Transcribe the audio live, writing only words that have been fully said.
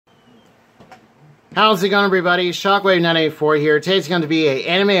How's it going, everybody? Shockwave984 here. Today's going to be an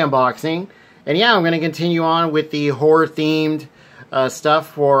anime unboxing. And yeah, I'm going to continue on with the horror-themed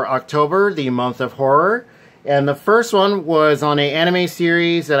stuff for October, the month of horror. And the first one was on an anime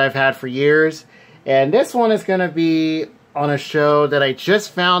series that I've had for years. And this one is going to be on a show that I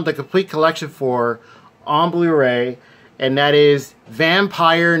just found the complete collection for on Blu-ray. And that is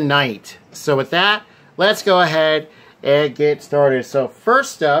Vampire Knight. So with that, let's go ahead and get started. So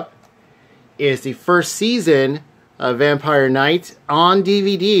first up is the first season of Vampire Knight on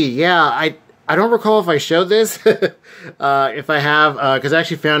DVD. Yeah, I don't recall if I showed this. If I have, because I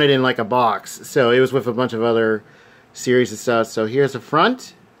actually found it in like a box. So it was with a bunch of other series and stuff. So here's the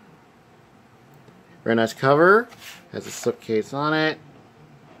front. Very nice cover. Has a slipcase on it.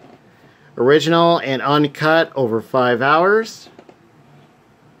 Original and uncut over 5 hours.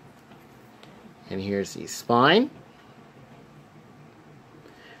 And here's the spine.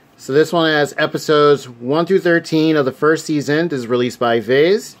 So this one has episodes 1 through 13 of the first season. This is released by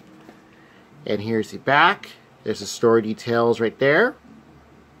Viz. And here's the back. There's the story details right there.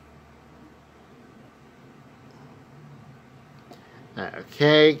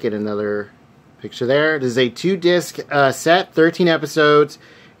 Okay, get another picture there. This is a 2-disc set, 13 episodes,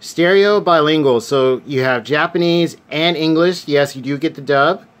 stereo bilingual. So you have Japanese and English. Yes, you do get the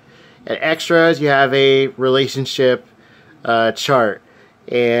dub. And extras, you have a relationship chart.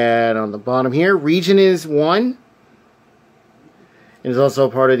 And on the bottom here, region is 1. It is also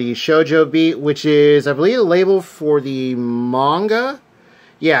part of the Shoujo Beat, which is, I believe, a label for the manga.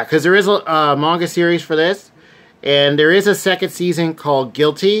 Yeah, because there is a manga series for this. And there is a second season called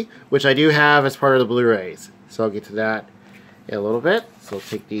Guilty, which I do have as part of the Blu-rays. So I'll get to that in a little bit. So I'll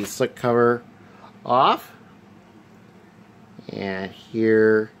take the slick cover off. And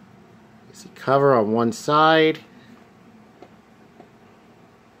here is the cover on one side.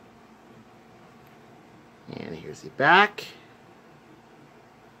 And here's the back.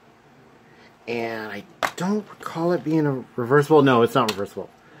 And I don't recall it being a reversible. No, it's not reversible.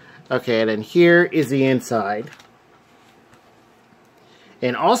 Okay, and then here is the inside.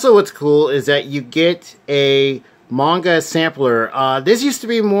 And also what's cool is that you get a manga sampler. This used to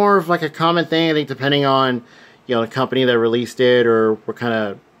be more of like a common thing, I think, depending on, you know, the company that released it or what kind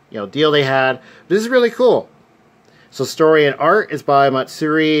of, you know, deal they had. But this is really cool. So story and art is by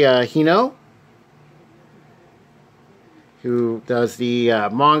Matsuri Hino, who does the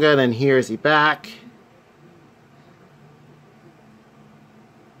manga. Then here's the back.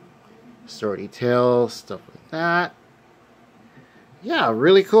 Story details, stuff like that. Yeah,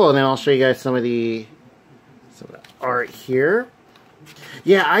 really cool. And then I'll show you guys some of the art here.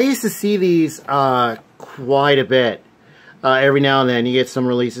 Yeah, I used to see these quite a bit. Every now and then you get some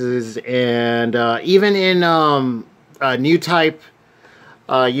releases, and even in New Type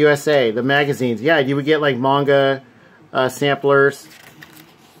USA, the magazines. Yeah, you would get like manga samplers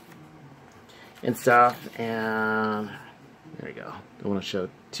and stuff. And there we go. Don't want to show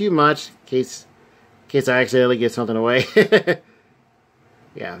too much in case I accidentally give something away.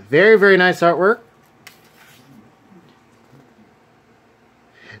 Yeah, very, very nice artwork.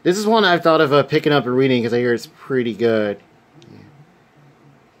 This is one I've thought of picking up and reading because I hear it's pretty good. Yeah,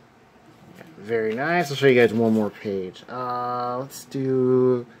 very nice. I'll show you guys one more page. Let's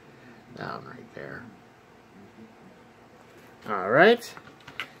do that one right there. Alright.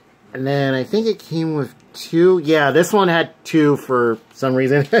 And then I think it came with 2. Yeah, this one had 2 for some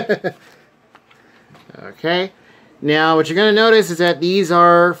reason. Okay. Now, what you're going to notice is that these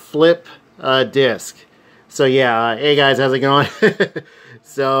are flip disc. So, yeah. Hey, guys. How's it going?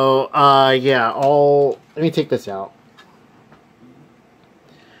 So, yeah. Let me take this out.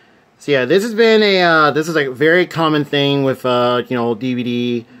 So, yeah. This has been this is like a very common thing with, you know,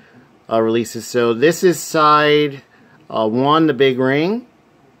 DVD releases. So, this is side 1, The Big Ring.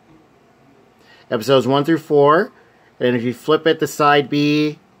 Episodes 1 through 4. And if you flip it to side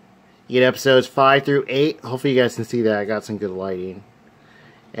B, you get episodes 5 through 8. Hopefully you guys can see that. I got some good lighting.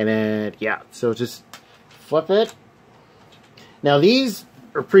 And then, yeah, so just flip it. Now these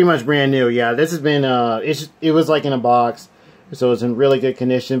are pretty much brand new. Yeah, this has been, it was like in a box. So it's in really good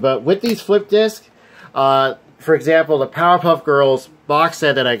condition. But with these flip discs, for example, the Powerpuff Girls box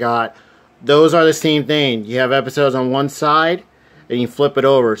set that I got, those are the same thing. You have episodes on one side, and you flip it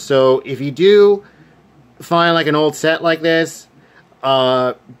over. So if you do find like an old set like this,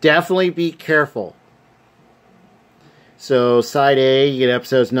 definitely be careful. So side A, you get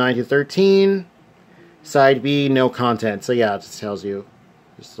episodes 9 to 13. Side B, no content. So yeah, it just tells you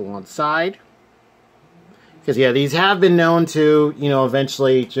just the one side. Because yeah, these have been known to, you know,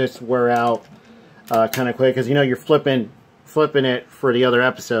 eventually just wear out kind of quick. Because, you know, you're flipping flipping it for the other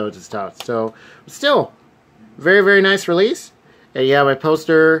episodes and stuff. So, still, very, very nice release. And yeah, my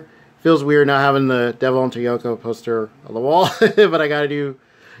poster feels weird not having the Devil Hunter Yoko poster on the wall, but I gotta do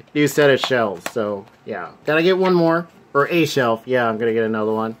new set of shelves. So yeah, gotta get one more, or a shelf. Yeah, I'm gonna get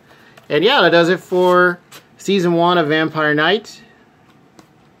another one. And yeah, that does it for season 1 of Vampire Knight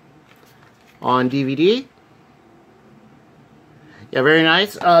on DVD. Yeah, very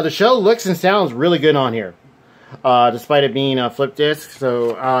nice. The show looks and sounds really good on here, despite it being a flip disc.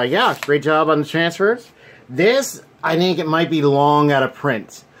 So yeah, great job on the transfers. This, I think it might be long out of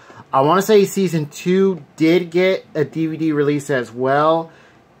print. I want to say season 2 did get a DVD release as well.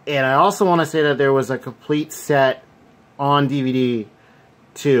 And I also want to say that there was a complete set on DVD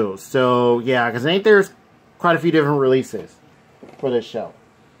too. So yeah, because I think there's quite a few different releases for this show.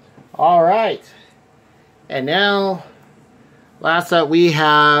 Alright. And now, last up we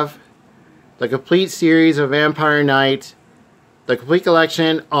have the complete series of Vampire Knight. The complete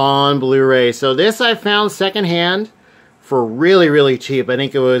collection on Blu-ray. So this I found secondhand for really, really cheap. I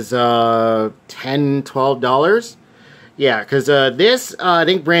think it was $10, $12. Yeah, because this, I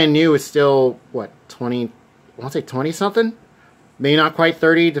think brand new is still, what, 20, I want to say 20 something? Maybe not quite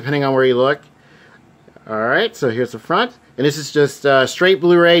 30, depending on where you look. Alright, so here's the front. And this is just straight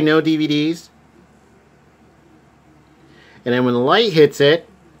Blu-ray, no DVDs. And then when the light hits it,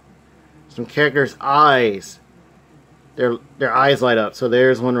 some characters' eyes, their eyes light up. So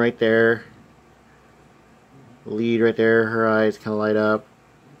there's one right there. The lead right there, her eyes kind of light up.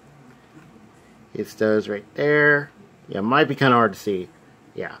 It does right there. Yeah, it might be kind of hard to see.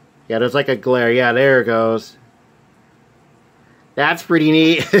 Yeah. Yeah, there's like a glare. Yeah, there it goes. That's pretty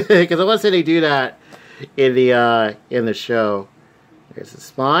neat. Because I want to say they do that in the show. There's the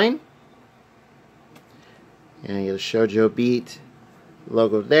spine. And you have the Shoujo Beat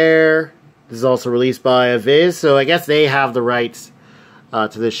logo there. This is also released by Viz, so I guess they have the rights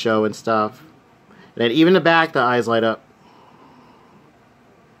to this show and stuff. And then even the back, the eyes light up.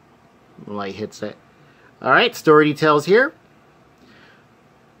 The light hits it. Alright, story details here.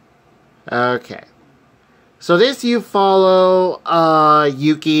 Okay. So this you follow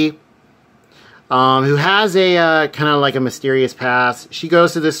Yuki, who has a kind of like a mysterious past. She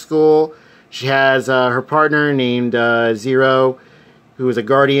goes to this school. She has her partner named Zero, who is a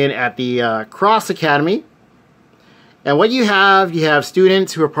guardian at the Cross Academy. And what you have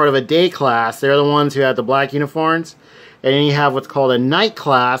students who are part of a day class. They're the ones who have the black uniforms. And then you have what's called a night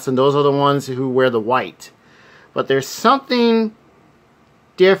class, and those are the ones who wear the white. But there's something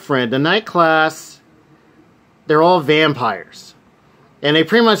different. The night class, they're all vampires. And they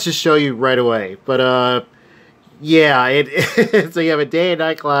pretty much just show you right away. But, yeah, so you have a day and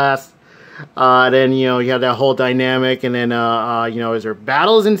night class. Then, you know, you have that whole dynamic. And then, you know, is there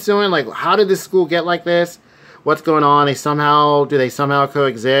battles ensuing? Like, how did this school get like this? What's going on? Do they somehow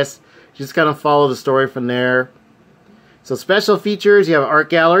coexist? You just kind of follow the story from there. So special features, you have an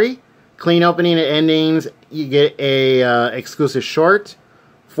art gallery, clean opening and endings. You get a exclusive short,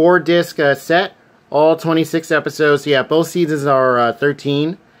 4-disc set, all 26 episodes. So yeah, both seasons are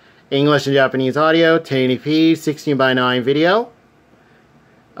 13, English and Japanese audio, 1080p, 16:9 video.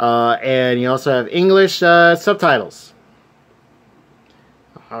 And you also have English subtitles.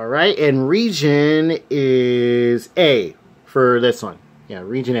 Alright, and region is A for this one. Yeah,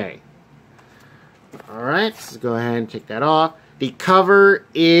 region A. Alright, let's go ahead and take that off. The cover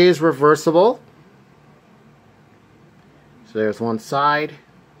is reversible. So there's one side.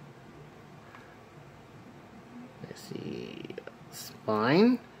 There's the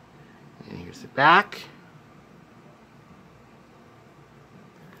spine. And here's the back.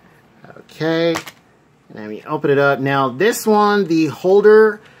 Okay. And then we open it up. Now this one, the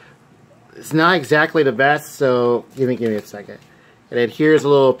holder is not exactly the best, so give me a second. And then here's a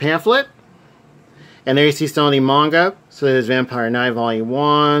little pamphlet. And there you see some of the manga. So there's Vampire Knight Volume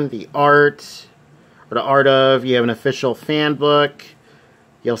 1, the art, or the art of. You have an official fan book.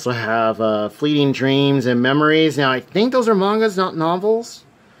 You also have Fleeting Dreams and Memories. Now I think those are mangas, not novels.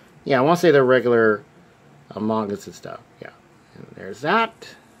 Yeah, I want to say they're regular mangas and stuff. Yeah. And there's that.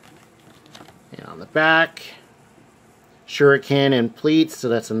 And on the back, Shuriken and Pleats, so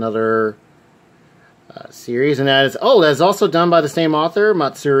that's another series. And that is, that's also done by the same author,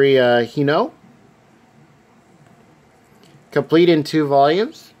 Matsuri Hino. Complete in 2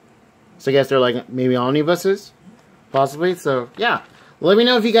 volumes. So I guess they're like maybe omnibuses, possibly. So yeah, let me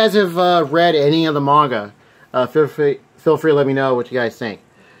know if you guys have read any of the manga. Feel free to let me know what you guys think.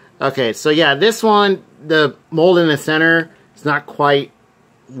 Okay, so yeah, this one, the mold in the center is not quite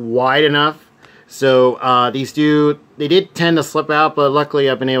wide enough. So they did tend to slip out, but luckily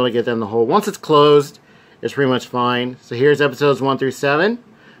I've been able to get them in the hole. Once it's closed, is pretty much fine. So here's episodes 1 through 7.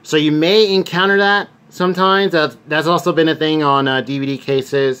 So you may encounter that sometimes. That's also been a thing on DVD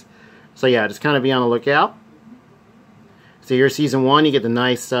cases. So yeah, just kind of be on the lookout. So here's season 1. You get the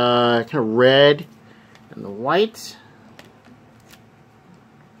nice kind of red and the white.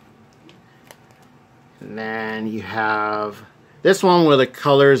 And then you have this one where the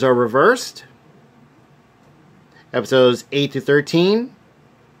colors are reversed. Episodes 8 to 13.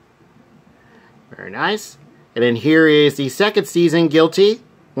 Very nice. And then here is the second season, Guilty,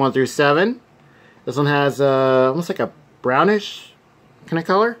 1 through 7. This one has almost like a brownish kind of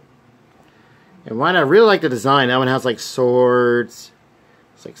color. And why I really like the design. That one has like swords.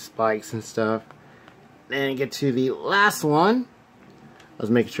 It's like spikes and stuff. Then you get to the last one. I was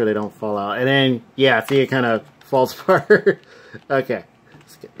making sure they don't fall out. And then, yeah, see, it kind of falls apart. Okay,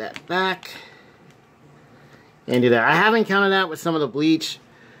 let's get that back. And do that. I have encountered that with some of the Bleach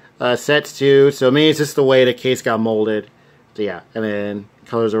sets too. So maybe it's just the way the case got molded. So yeah, and then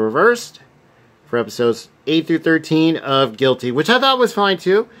colors are reversed for episodes 8 through 13 of Guilty, which I thought was fine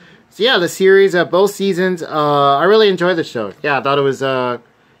too. So yeah, the series, both seasons, I really enjoyed the show. Yeah, I thought it was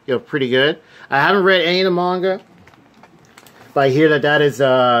you know, pretty good. I haven't read any of the manga, but I hear that that is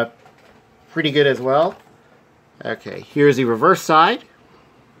pretty good as well. Okay, here's the reverse side.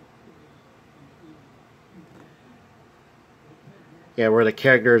 Yeah, where the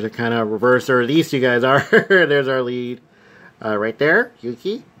characters are kind of reversed, or these two guys are. There's our lead right there,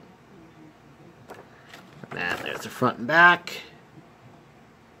 Yuki. And there's the front and back.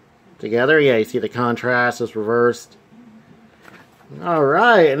 Together, yeah, you see the contrast is reversed.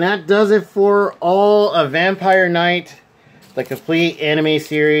 Alright, and that does it for all of Vampire Knight, the complete anime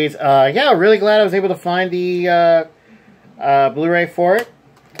series. Yeah, really glad I was able to find the Blu-ray for it.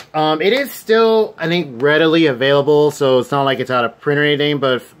 It is still, I think, readily available, so it's not like it's out of print or anything,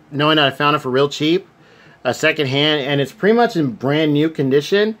 but knowing that I found it for real cheap, secondhand, and it's pretty much in brand new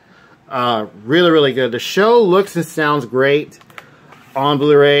condition, really, really good. The show looks and sounds great on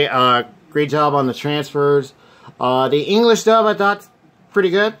Blu-ray. Great job on the transfers. The English dub, I thought, pretty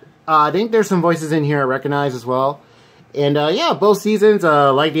good. I think there's some voices in here I recognize as well. And yeah, both seasons,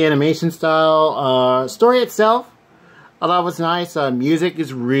 like the animation style. Story itself, I thought was nice. Music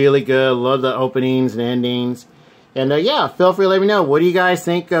is really good. Love the openings and endings. And yeah, feel free to let me know. What do you guys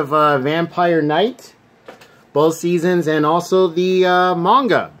think of Vampire Knight? Both seasons and also the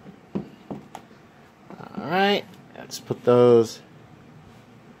manga. Alright, let's put those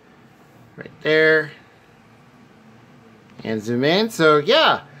right there. And zoom in. So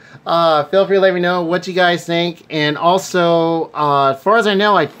yeah, feel free to let me know what you guys think. And also, as far as I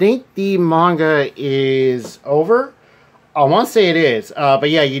know, I think the manga is over. I want to say it is, but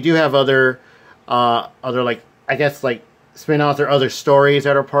yeah, you do have other like, I guess, like spin-offs or other stories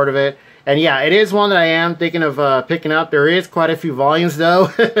that are part of it. And yeah, it is one that I am thinking of picking up. There is quite a few volumes though.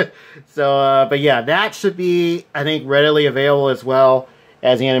 So, but yeah, that should be, I think, readily available as well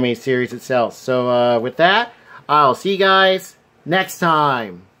as the anime series itself. So with that, I'll see you guys next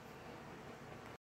time.